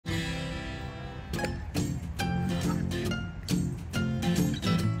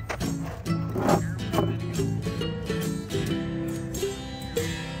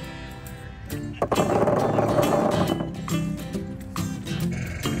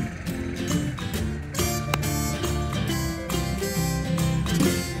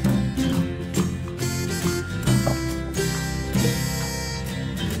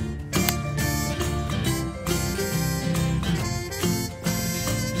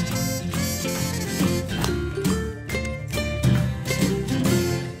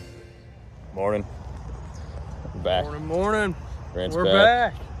back. Morning. Brant's We're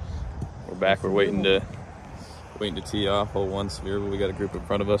back. We're back. We're waiting to tee off hole 1 Sevierville. We got a group in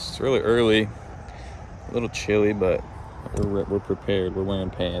front of us. It's really early, a little chilly, but we're prepared. We're wearing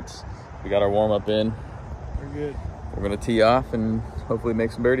pants. We got our warm up in. We're good. We're gonna tee off and hopefully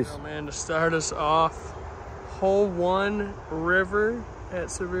make some birdies. Oh man, to start us off, hole 1 river at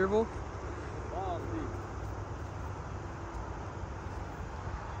Sevierville.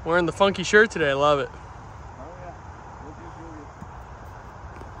 Wearing the funky shirt today. I love it.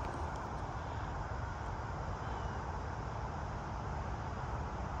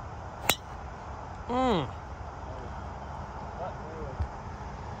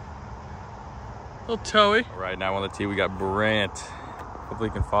 A little toey. All right, now on the tee we got Brant. Hopefully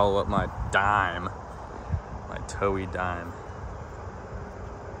he can follow up my dime, my toey dime.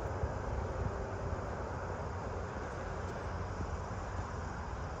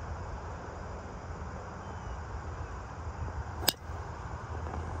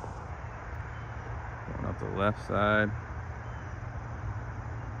 Going up the left side.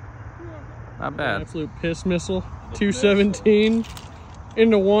 Not bad. Absolute piss missile. 217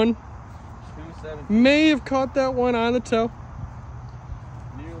 into 1. May have caught that one on the toe.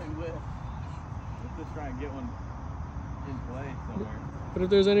 Nearly lit. Let's just try and get one in play somewhere. But if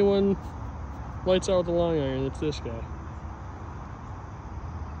there's anyone lights out with the long iron, it's this guy.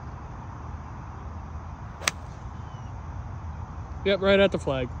 Yep, right at the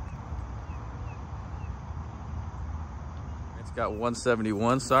flag. It's got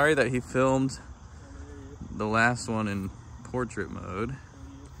 171. Sorry that he filmed the last one in portrait mode.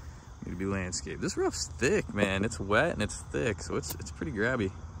 Need to be landscape. This rough's thick, man. It's wet and it's thick, so it's pretty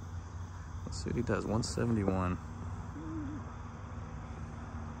grabby. Let's see what he does. 171.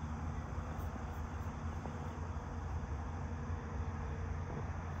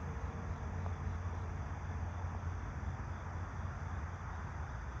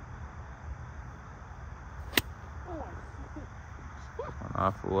 One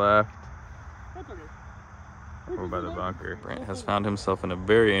off the left. That's okay. Over by the bunker. Brant has found himself in a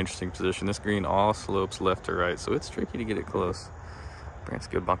very interesting position. This green all slopes left to right, so it's tricky to get it close. Brant's a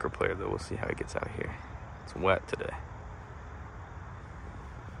good bunker player, though. We'll see how he gets out of here. It's wet today.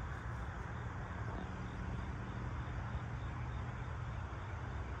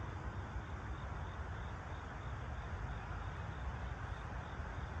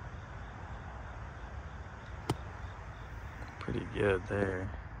 Pretty good there.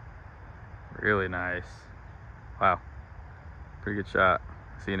 Really nice. Wow, pretty good shot.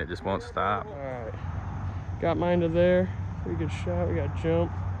 Seeing it just won't stop. All right, got mine to there. Pretty good shot. We got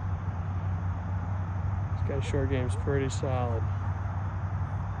jump. This guy's short game's pretty solid.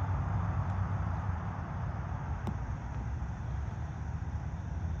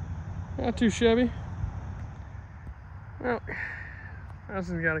 Not too shabby. Well,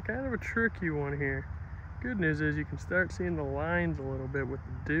 Austin's got a kind of a tricky one here. Good news is you can start seeing the lines a little bit with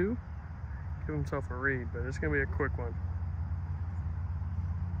the dew. Give himself a read, but it's gonna be a quick one.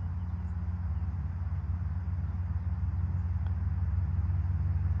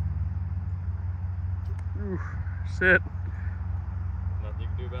 Oof, sit. Nothing you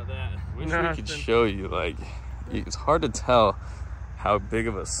can do about that. Wish we Nothing. could show you, like, it's hard to tell how big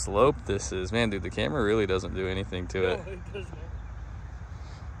of a slope this is. Man, dude, the camera really doesn't do anything to it. No, it doesn't.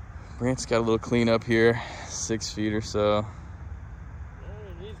 Brant's got a little cleanup here, 6 feet or so.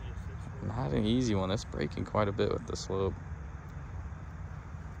 Not an easy one. That's breaking quite a bit with the slope.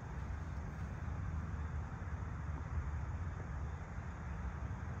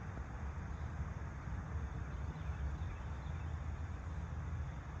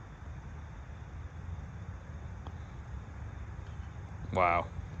 Wow.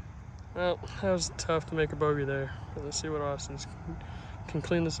 Well, that was tough to make a bogey there. But let's see what Austin can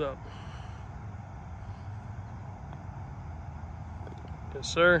clean this up. Yes,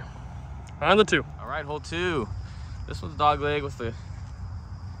 sir. On the 2. All right, hole 2. This one's dog leg with the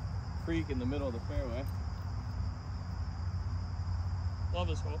creek in the middle of the fairway. Love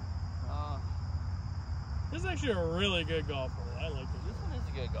this hole. This is actually a really good golf hole. I like this. This one is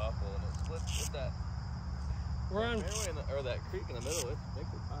a good golf hole, and it splits with that We're on. fairway or that creek in the middle. It makes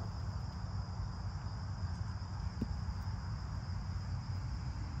it fun.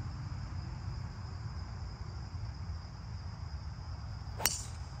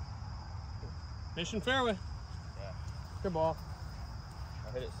 Mission fairway. Yeah. Good ball.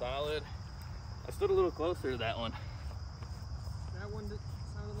 I hit it solid. I stood a little closer to that one. That one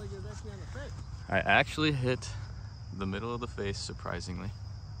sounded like it was actually on the face. I actually hit the middle of the face, surprisingly.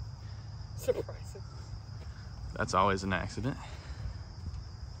 Surprising. That's always an accident.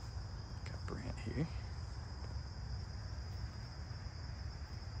 Got Brant here.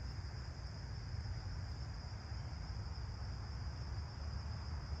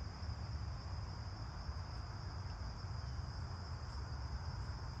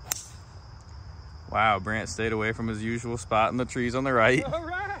 Wow, Brant stayed away from his usual spot in the trees on the right. All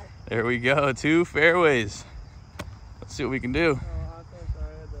right. There we go, 2 fairways. Let's see what we can do.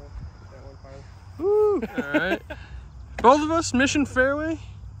 Woo! All right. Both of us, mission fairway.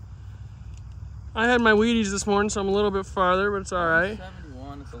 I had my Wheaties this morning, so I'm a little bit farther, but it's all right.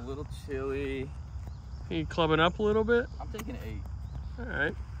 71, it's a little chilly. You clubbing up a little bit? I'm taking 8. All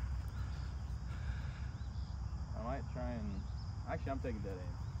right. I might try and... Actually, I'm taking dead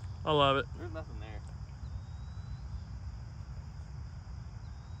aim. I love it. There's nothing there.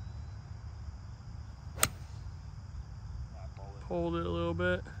 Hold it a little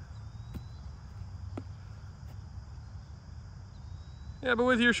bit. Yeah, but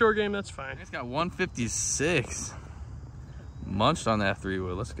with your short game, that's fine. It's got 156. Munched on that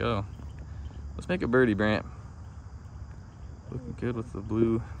 3-wood. Let's go. Let's make a birdie, Brant. Looking good with the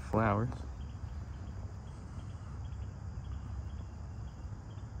blue flowers.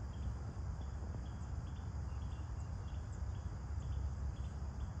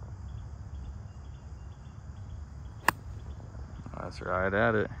 That's right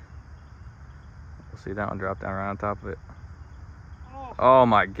at it. We'll see that one drop down right on top of it. Oh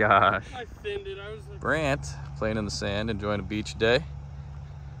my gosh. I thinned it. I was like... Brant playing in the sand, enjoying a beach day.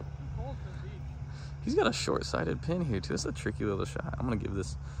 He's got a short-sighted pin here too. This is a tricky little shot. I'm gonna give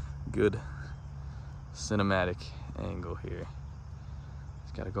this good cinematic angle here.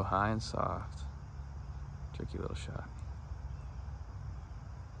 He's gotta go high and soft. Tricky little shot.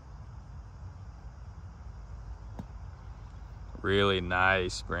 Really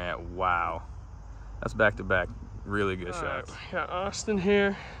nice, Brant. Wow. That's back-to-back. Really good shots. Right, got Austin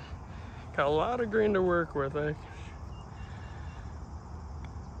here. Got a lot of green to work with.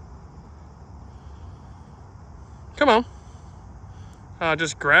 Come on. I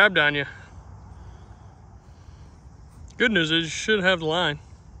just grabbed on you. Good news is you should have the line.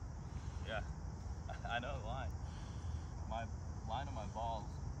 Yeah, I know the line. My line of my ball's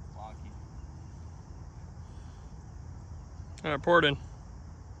wonky. All right, pour it in.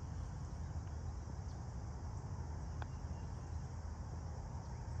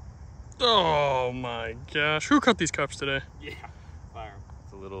 Oh my gosh. Who cut these cups today? Yeah, fire.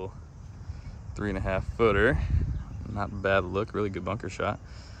 It's a little 3.5 footer. Not a bad look, really good bunker shot.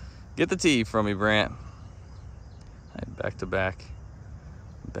 Get the tee from me, Brant. I had back-to-back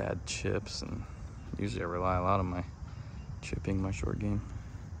bad chips, and usually I rely a lot on my chipping, my short game.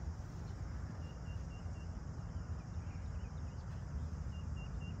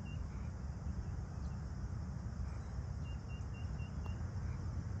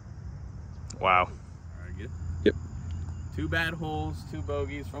 Wow. All right, good. Yep. 2 bad holes, 2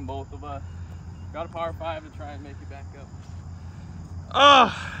 bogeys from both of us. Got a par 5 to try and make it back up.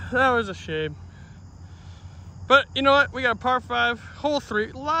 Oh, that was a shame. But you know what? We got a par 5, hole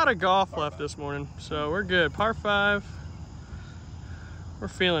 3. A lot of golf left this morning, so we're good. Par 5. We're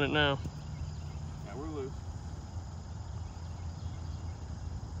feeling it now. Yeah, we're loose.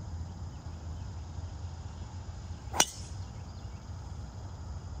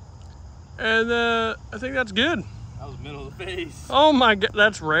 And I think that's good. That was middle of the face. Oh my God,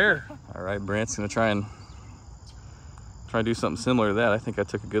 that's rare. All right, Brant's gonna try and do something similar to that. I think I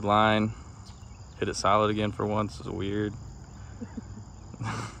took a good line, hit it solid again for once. It was weird.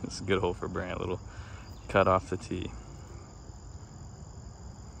 It's a good hole for Brant. Little cut off the tee.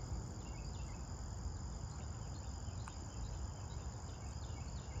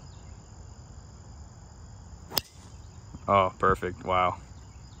 Oh, perfect. Wow.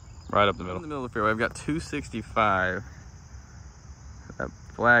 Right up the middle. In the middle of the fairway, I've got 265. That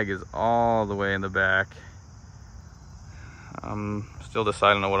flag is all the way in the back. I'm still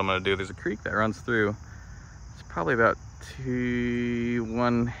deciding on what I'm gonna do. There's a creek that runs through. It's probably about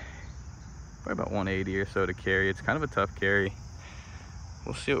 180 or so to carry. It's kind of a tough carry.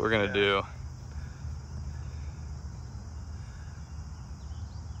 We'll see what we're gonna do.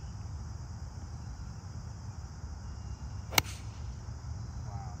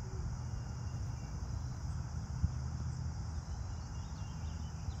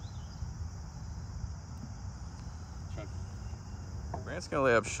 Brant's gonna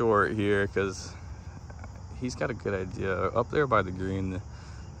lay up short here because he's got a good idea. Up there by the green,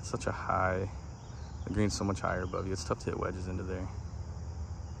 it's such a high, the green's so much higher above you. It's tough to hit wedges into there.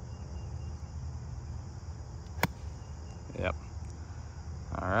 Yep.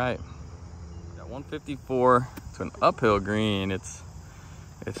 All right. Got 154 to an uphill green. It's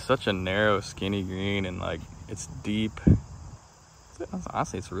such a narrow, skinny green, and like it's deep.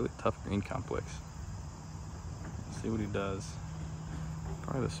 Honestly, it's a really tough green complex. Let's see what he does.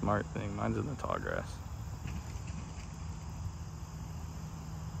 Probably the smart thing. Mine's in the tall grass.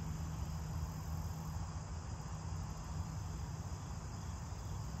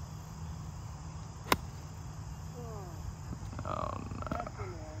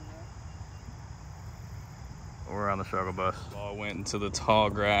 on the struggle bus. Ball went into the tall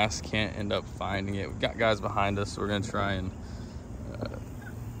grass, can't end up finding it. We've got guys behind us, so we're gonna try and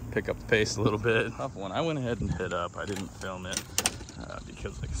pick up the pace a little bit. Tough one. I went ahead and hit up. I didn't film it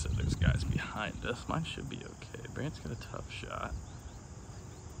because, like I said, there's guys behind us. Mine should be okay. Brant's got a tough shot.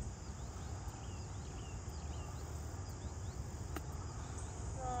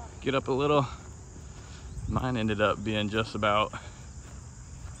 Get up a little. Mine ended up being just about,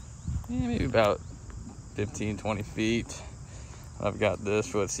 maybe about 15, 20 feet. I've got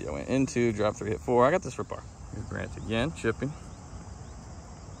this. Let's see. I went into, drop 3, hit 4. I got this for par. Here's Brant again, chipping.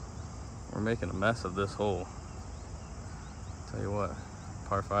 We're making a mess of this hole. Tell you what,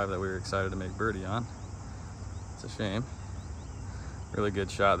 par 5 that we were excited to make birdie on. It's a shame. Really good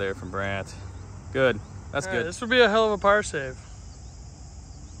shot there from Brant. Good. That's good. This would be a hell of a par save.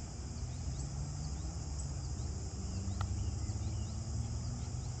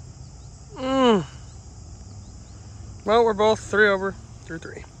 Well, we're both 3 over through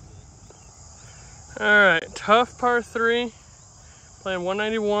 3. All right, tough par 3, playing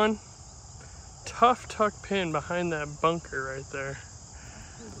 191. Tough tuck pin behind that bunker right there.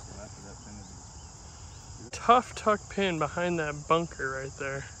 Tough tuck pin behind that bunker right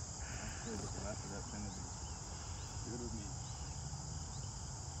there.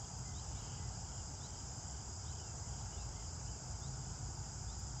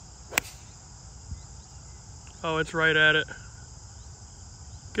 Oh, it's right at it.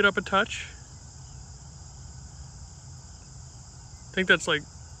 Get up a touch. I think that's like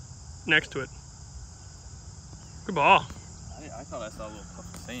next to it. Good ball. I thought I saw a little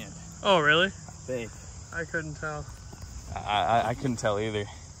puff of sand. Oh, really? I think. I couldn't tell. I couldn't tell either.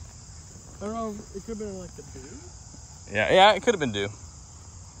 I don't know, it could have been like the dew? Yeah, it could have been dew.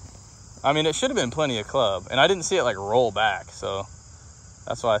 I mean, it should have been plenty of club, and I didn't see it like roll back, so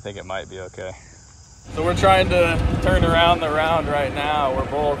that's why I think it might be okay. So we're trying to turn around the round right now. We're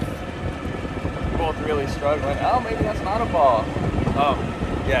both really struggling. Oh, maybe that's not a ball. Oh,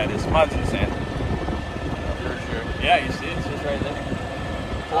 yeah, it is. Mine's in the sand. For sure. Yeah, you see it? It's just right there.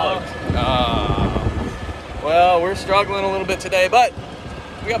 Plugged. Well, we're struggling a little bit today, but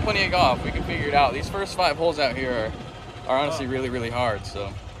we got plenty of golf. We can figure it out. These first 5 holes out here are honestly really, really hard,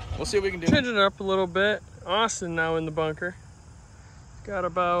 so we'll see what we can do. Changing it up a little bit. Austin now in the bunker. Got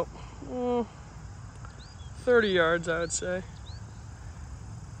about 30 yards, I would say.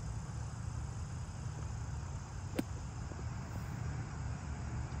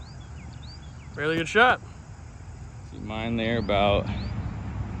 Really good shot. See mine there about,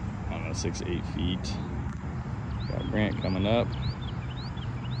 I don't know, 6, 8 feet. Got Brant coming up.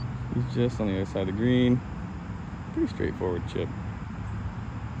 He's just on the other side of the green. Pretty straightforward chip.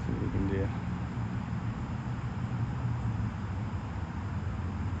 See what we can do.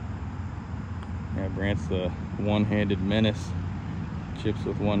 Yeah, Brant's the one-handed menace. Chips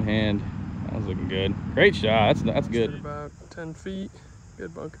with one hand. That was looking good. Great shot. That's good. About 10 feet.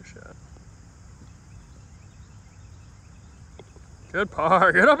 Good bunker shot. Good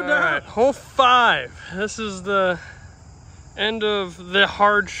par. Good up and down. All right, hole 5. This is the end of the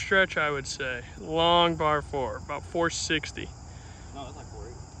hard stretch, I would say. Long par 4, about 460. No, that's like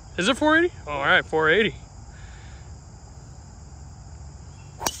 480. Is it 480? Oh, all right, 480.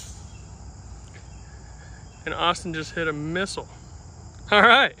 And Austin just hit a missile. All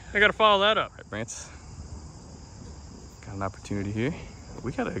right, I got to follow that up. All right, Brant's got an opportunity here.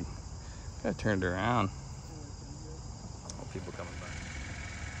 We gotta turn it around. All people coming by.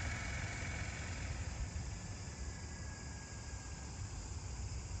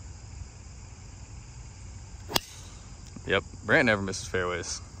 Yep, Brant never misses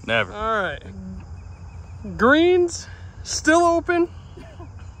fairways. Never. All right. Greens still open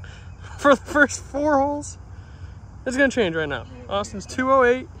for the first 4 holes. It's gonna change right now. Austin's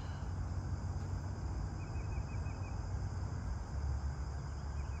 208.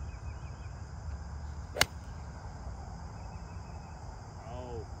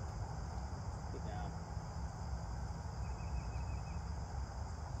 Oh. Put down.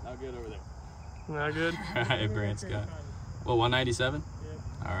 Not good over there. Not good. All right, Brant's got, well, 197?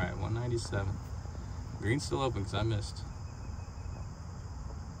 Yeah. All right, 197. Green's still open because I missed.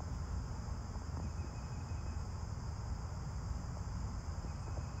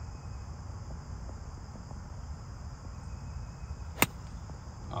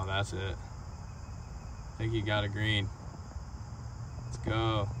 Oh, that's it. I think you got a green. Let's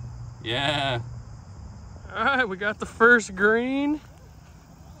go. Yeah. All right, we got the first green.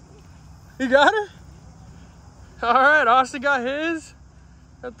 You got it? All right, Austin got his.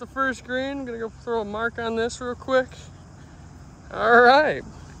 Got the first green. I'm gonna go throw a mark on this real quick. All right,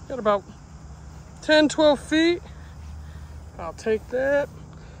 got about 10, 12 feet. I'll take that.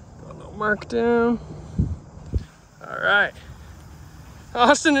 Put a little mark down. All right.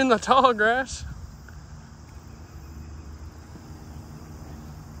 Austin in the tall grass.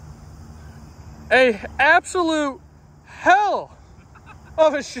 A absolute hell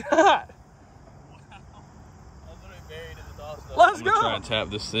of a shot. Let's go. Try and tap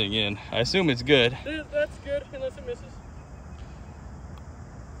this thing in. I assume it's good. That's good, unless it misses.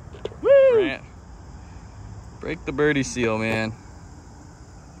 Woo! Grant, break the birdie seal, man.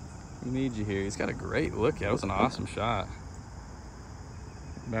 We need you here. He's got a great look. That was an awesome shot.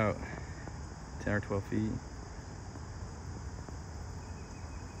 About 10 or 12 feet.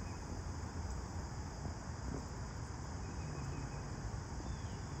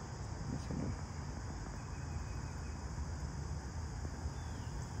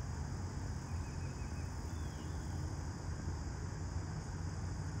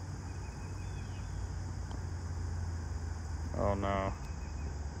 Oh no.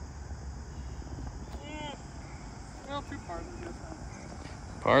 Well, 2 pars.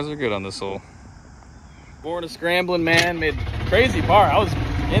 Pars are good on this hole. Born a scrambling man, made crazy par. I was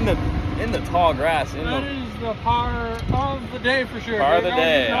in the tall grass. That is the par of the day for sure. Par of the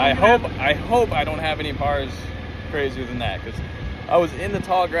day. I hope I don't have any pars crazier than that, because I was in the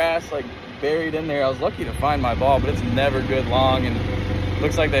tall grass, like buried in there. I was lucky to find my ball, but it's never good long, and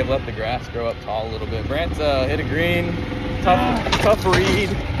looks like they've let the grass grow up tall a little bit. Brant hit a green. Tough read,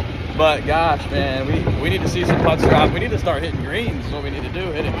 but gosh, man, we need to see some putts drop. We need to start hitting greens. Is what we need to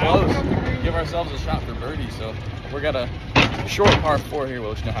do. Hit it close, give ourselves a shot for birdie. So we got a short par 4 here. We'll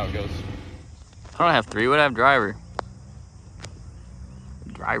let you know how it goes. I don't have 3. What I have driver?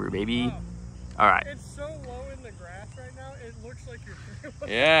 Driver, baby. All right. It's so low in the grass right now. It looks like you're.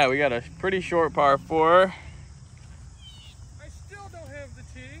 Yeah, we got a pretty short par 4. I still don't have the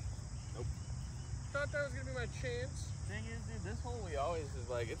tee. Nope. Thought that was gonna be my chance. Thing is, dude, this hole we always is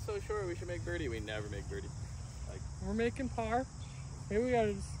like, it's so short we should make birdie. We never make birdie. Like, we're making par. Maybe we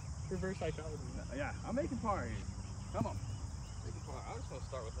gotta just reverse psychology. Yeah, I'm making par here. Come on. making par. I just want to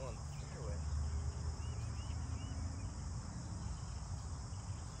start with one. Fairway.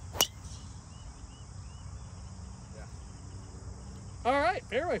 All right,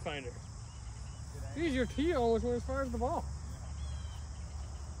 fairway finder. Geez, your tee almost went as far as the ball.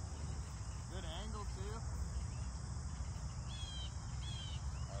 Good angle too.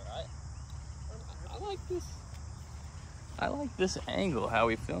 All right. I like this. I like this angle. How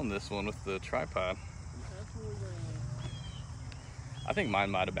we filmed this one with the tripod. I think mine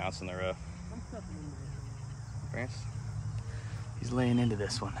might have bounced in the rough. France, he's laying into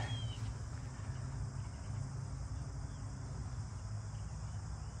this one.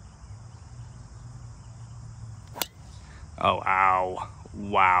 Oh, ow.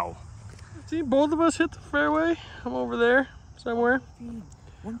 Wow. See, both of us hit the fairway. I'm over there somewhere.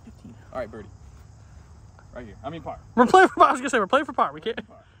 115. All right, birdie. Right here. I mean par. We're playing for par. I was gonna say we're playing for par. We can't.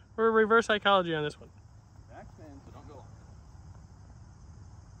 We're reverse psychology on this one. Backspin, so don't go long.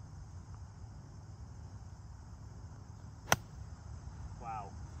 Wow.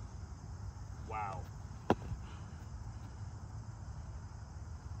 Wow.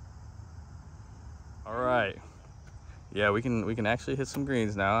 All right. Yeah, we can actually hit some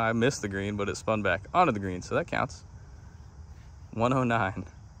greens now. I missed the green, but it spun back onto the green, so that counts. 109.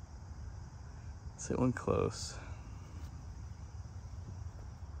 Let's hit one close.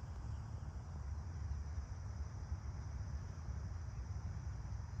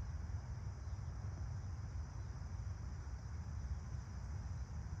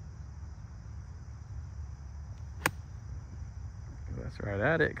 That's right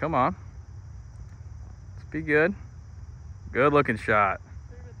at it. Come on. Let's be good. Good looking shot.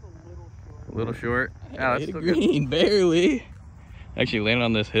 A little short. Yeah, that's still green, barely. Actually landed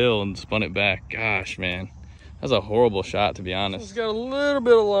on this hill and spun it back. Gosh, man. That's a horrible shot, to be honest. He's got a little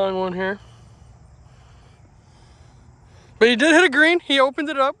bit of long one here. But he did hit a green. He opened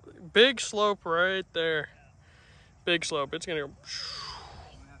it up. Big slope right there. Big slope. It's going to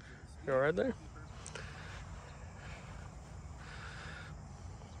go right there.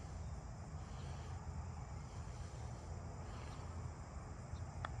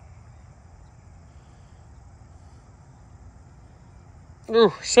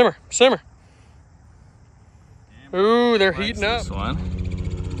 Ooh, simmer, simmer. Ooh, they're heating up. This one.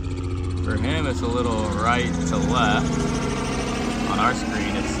 For him, it's a little right to left. On our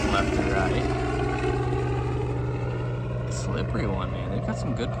screen, it's left to right. Slippery one, man. They've got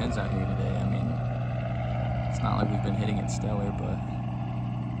some good pins out here today. I mean, it's not like we've been hitting it stellar, but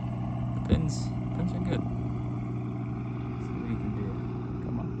the pins are good. See what you can do.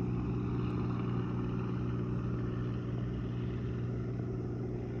 Come on.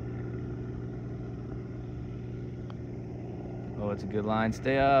 it's a good line.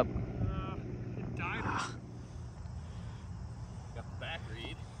 Stay up. It died. Got the back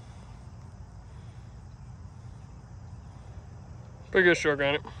read. Pretty good stroke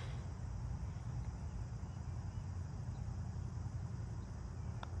on it.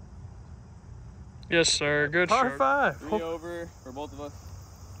 Yes, sir. Good Par stroke. 5. 3 over for both of us.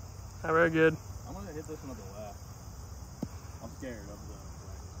 Not very good. I'm gonna hit this one to the left. I'm scared of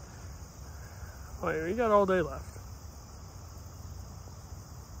the Wait, we got all day left.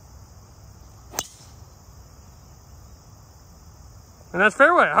 And that's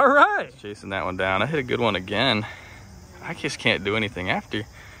fairway. All right. Chasing that one down. I hit a good one again. I just can't do anything after.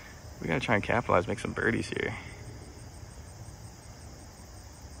 We gotta try and capitalize, make some birdies here.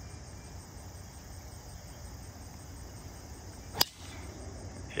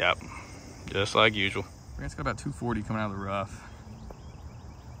 Yep, just like usual. Grant's got about 240 coming out of the rough.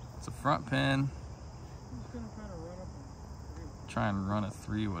 It's a front pin. Try and run a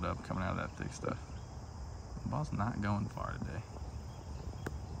 3-wood up coming out of that thick stuff. The ball's not going far today.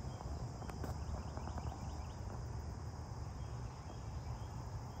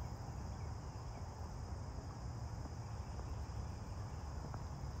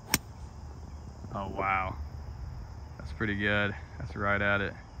 Oh, wow. That's pretty good. That's right at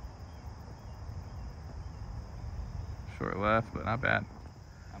it. Short left, but not bad.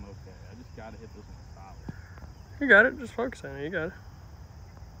 I'm okay. I just gotta hit this one solid. You got it. Just focus on it. You got it.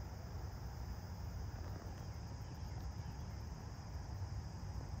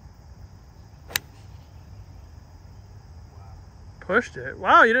 Pushed it.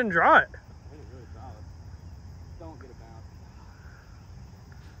 Wow, you didn't draw it. I hit it really solid. Don't get a bounce.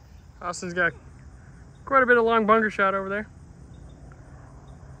 Austin's got quite a bit of long bunker shot over there.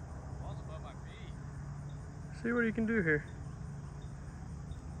 Ball's above my feet. See what he can do here.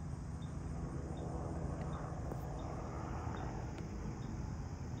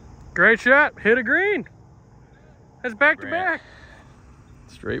 Great shot. Hit a green. That's back to back.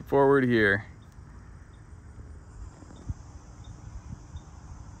 Straightforward here.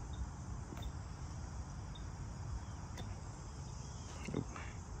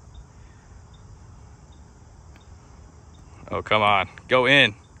 Oh, come on. Go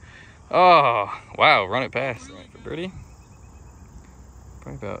in. Oh, wow. Run it past. For birdie.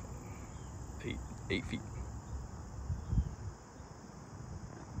 Probably about eight feet.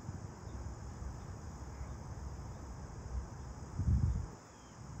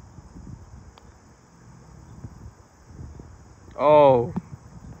 Oh.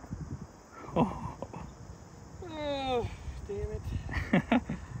 Oh. Oh, damn it.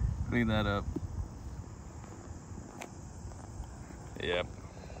 Clean that up. Yep.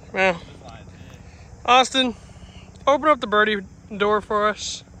 Well, Austin, open up the birdie door for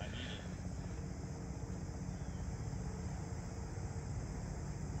us.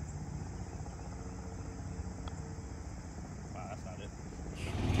 Wow, that's not it.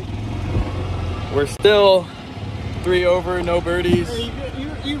 We're still 3 over, no birdies. Hey,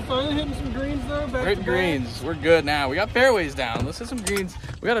 you finally hitting some greens though? We're hitting greens. We're good now. We got fairways down. Let's hit some greens.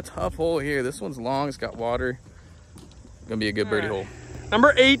 We got a tough hole here. This one's long. It's got water. Gonna be a good birdie hole.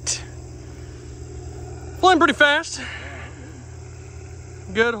 Number 8. Flying pretty fast.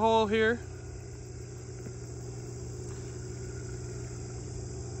 Good hole here.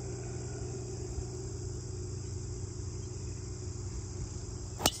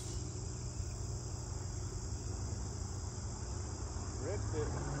 Ripped it.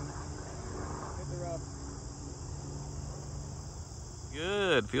 Hit the rough.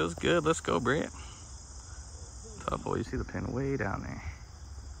 Good. Feels good. Let's go, Brent. Tough hole. You see the pin way down there.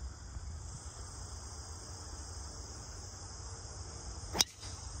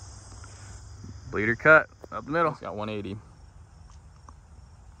 Bleeder cut up the middle. It's got 180.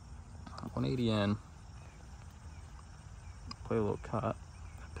 180 in. Play a little cut.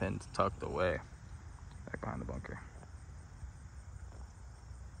 The pin's tucked away. Back behind the bunker.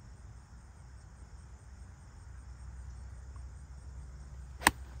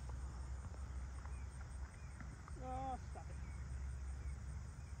 Oh, stop it.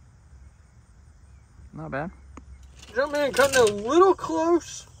 Not bad. Jumpman cutting a little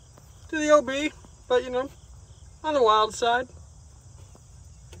close to the OB, but you know, on the wild side.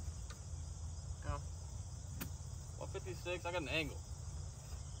 156, I got an angle.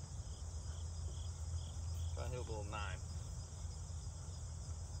 Try to hit a little 9.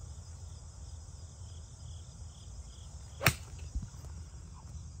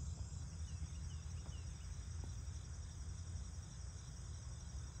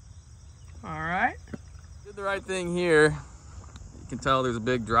 All right. Did the right thing here. You can tell there's a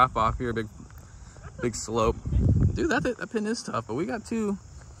big drop off here, big slope. Dude, that pin is tough, but we got two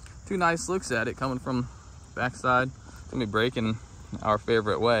nice looks at it coming from backside. It's gonna be breaking our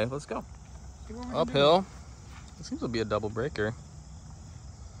favorite way. Let's go. Uphill. It seems to be a double breaker.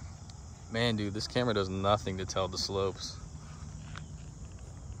 Man, dude, this camera does nothing to tell the slopes.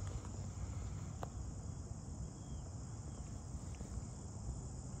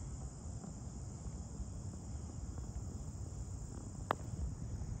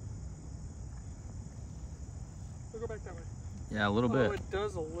 We'll go back that way. Yeah, a little bit. It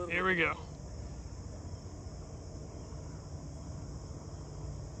does a little. Here we go.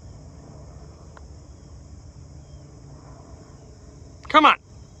 Come on.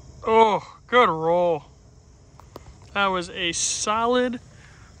 Oh, good roll. That was a solid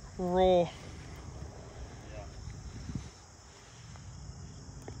roll.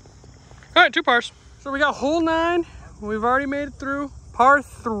 All right, 2 pars. So we got hole 9. We've already made it through. Par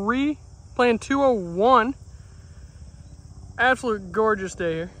 3, playing 201. Absolute gorgeous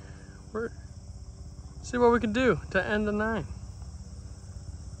day here. See what we can do to end the 9.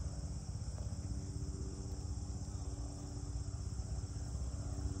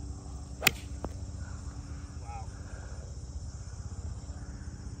 Wow.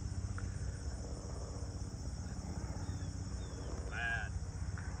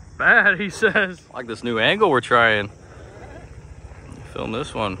 Bad, he says. I like this new angle we're trying. Film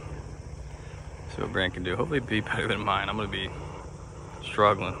this one. See what Brand can do. Hopefully be better than mine. I'm gonna be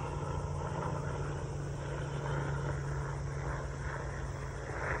struggling.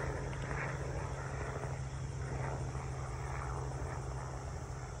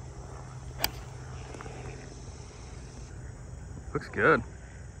 Looks good.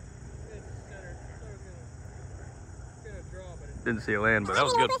 Didn't see a land, but that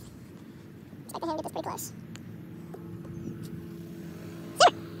was good. Expect him to get this pretty close.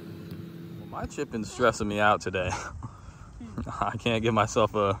 Well, my chipping's stressing me out today. I can't give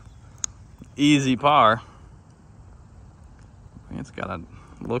myself a easy par. It's got to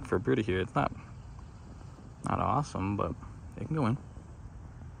look for birdie here. It's not awesome, but it can go in.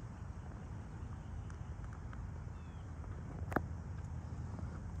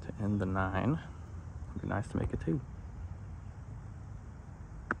 To end the 9, it'd be nice to make it 2.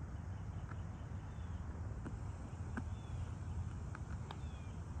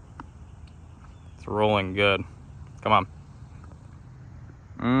 It's rolling good. Come on.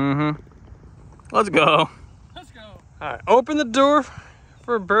 Let's go. Let's go. All right, open the door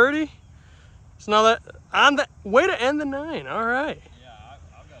for a birdie. So now that on the way to end the 9. All right. Yeah,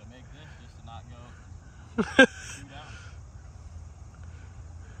 I've got to make this just to not go shoot out.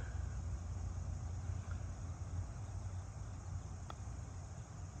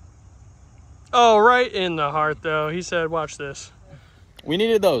 Oh, right in the heart though. He said, "Watch this." We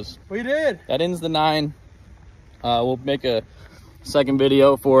needed those. We did. That ends the 9. We'll make a second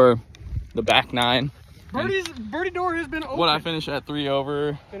video for the back 9. Birdie door has been open. What I finished at 3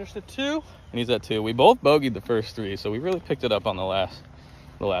 over. Finished at 2. And he's at 2. We both bogeyed the first 3, so we really picked it up on the last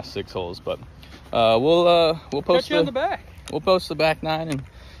 6 holes. But we'll post Catch you on the back. We'll post the back 9, and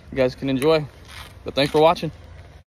you guys can enjoy. But thanks for watching.